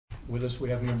With us, we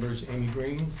have members Amy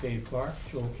Green, Dave Clark,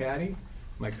 Joel Caddy,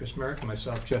 Mike Chris Merrick, and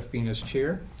myself, Jeff Bean, as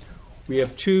chair. We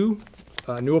have two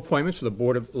new appointments for the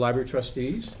Board of Library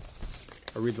Trustees.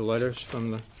 I'll read the letters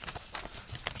from the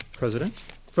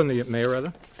mayor,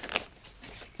 rather.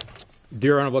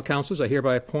 Dear Honorable Councilors, I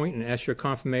hereby appoint and ask your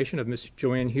confirmation of Ms.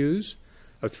 Joanne Hughes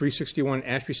of 361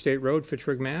 Ashby State Road,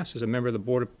 Fitchburg, Mass. as a member of the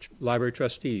Board of Library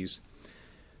Trustees.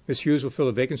 Ms. Hughes will fill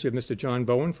the vacancy of Mr. John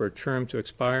Bowen for a term to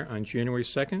expire on January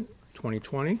 2nd,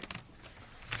 2020.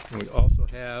 And we also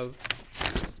have,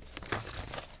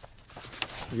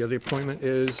 the other appointment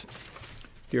is,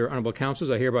 Dear Honorable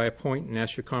Councilors, I hereby appoint and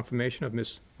ask your confirmation of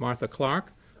Ms. Martha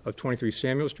Clark of 23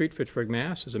 Samuel Street, Fitchburg,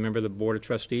 Mass. as a member of the Board of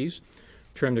Trustees.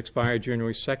 Term to expire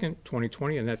January 2nd,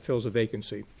 2020, and that fills a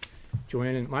vacancy.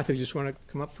 Joanne and Martha, you just want to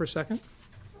come up for a second?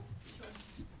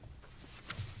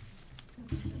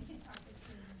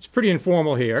 It's pretty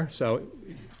informal here, so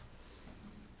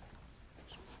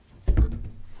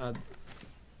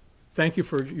thank you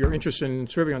for your interest in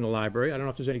serving on the library. I don't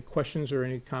know if there's any questions or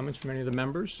any comments from any of the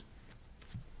members.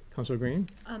 Councilor Green?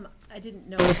 I didn't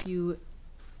know if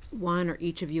one or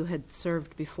each of you had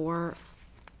served before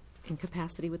in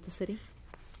capacity with the city?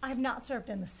 I have not served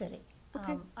in the city.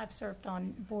 Okay. I've served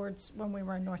on boards when we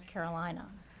were in North Carolina,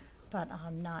 but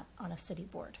not on a city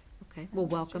board. Okay. Well,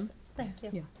 welcome. Thank you.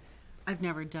 Yeah. I've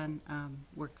never done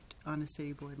worked on a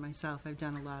city board myself. I've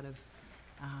done a lot of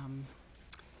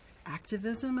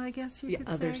activism, I guess you could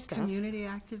other say, stuff. Community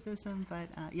activism. But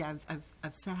yeah,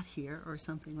 I've sat here or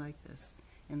something like this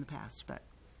in the past, but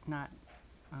not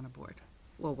on a board.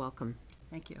 Well, welcome.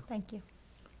 Thank you. Thank you.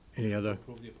 Any other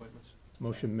Approve the appointments.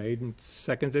 motion made and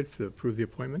seconded to approve the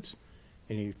appointments?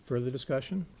 Any further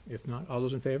discussion? If not, all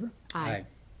those in favor? Aye.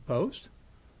 Opposed?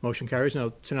 Motion carries.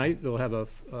 Now, tonight, they'll have a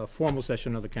formal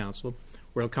session of the council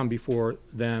where it'll come before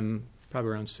them probably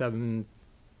around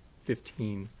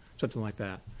 7:15, something like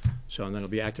that. So, and then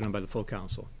it'll be acted on by the full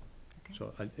council. Okay.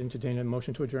 So I entertain a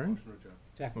motion to adjourn. Motion to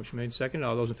adjourn. Motion made and seconded.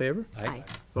 All those in favor? Aye.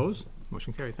 Opposed?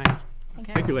 Motion carried. Thanks. Thank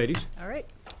you. Thank you, ladies. All right.